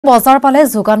বজাৰ পালে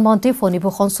যোগান মন্ত্ৰী ফণী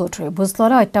ভূষণ চৌধুৰী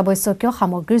বুজললে অত্যাৱশ্যকীয়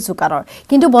সামগ্ৰীৰ যোগানৰ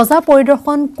কিন্তু বজাৰ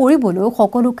পৰিদৰ্শন কৰিবলৈ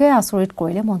সকলোকে আচৰিত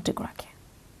কৰিলে মন্ত্ৰীগৰাকীয়ে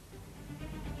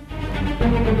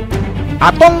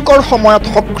আতংকৰ সময়ত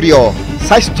সক্ৰিয়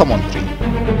স্বাস্থ্য মন্ত্ৰী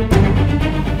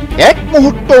এক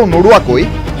মুহূৰ্তও নৰুৱাকৈ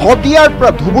হদিয়াৰ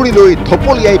পৰা ধুবুৰীলৈ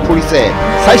ধপলিয়াই ফুৰিছে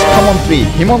স্বাস্থ্য মন্ত্ৰী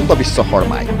হিমন্ত বিশ্ব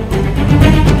শৰ্মাই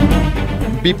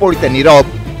বিপৰীতে নীৰৱ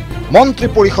মন্ত্ৰী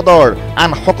পৰিষদৰ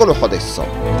আন সকলো সদস্য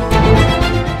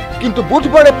কিন্তু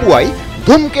বুধবাৰে পুৱাই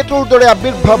ধুমকেতুৰ দৰে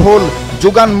আবিৰ্ভাৱ হল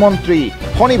যোগান মন্ত্ৰী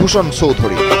ফণী ভূষণ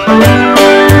চৌধুৰী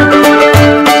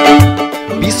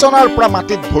বিছনাৰ পৰা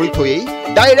মাটিত ভৰি থৈয়েই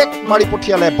ডাইৰেক্ট মাৰি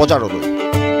পঠিয়ালে বজাৰলৈ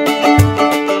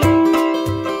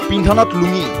পিন্ধনত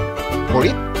লুঙি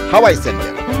ভৰিত হাৱাই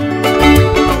চেণ্ডেল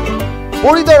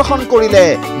পৰিদৰ্শন কৰিলে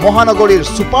মহানগৰীৰ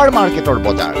ছুপাৰ মাৰ্কেটৰ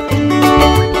বজাৰ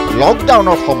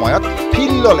লকডাউনৰ সময়ত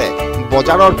ফিল ললে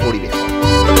বজাৰৰ পৰিৱেশ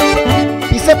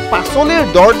পিছে পাচলিৰ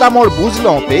দৰদামৰ বুজ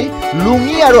লওঁতে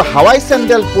লুঙি আৰু হাৱাই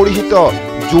চেণ্ডেল পৰিহিত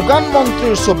যোগান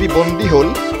মন্ত্ৰীৰ ছবি বন্দী হল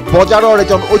বজাৰৰ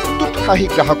এজন অত্যুৎসাহী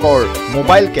গ্ৰাহকৰ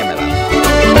মোবাইল কেমেৰা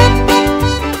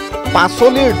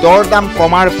পাচলিৰ দৰদাম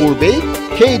কমাৰ পূৰ্বেই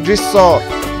সেই দৃশ্য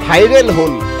ভাইৰেল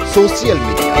হল social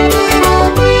media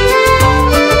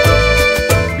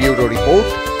bureau report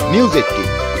news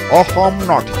 18 Assam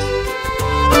north east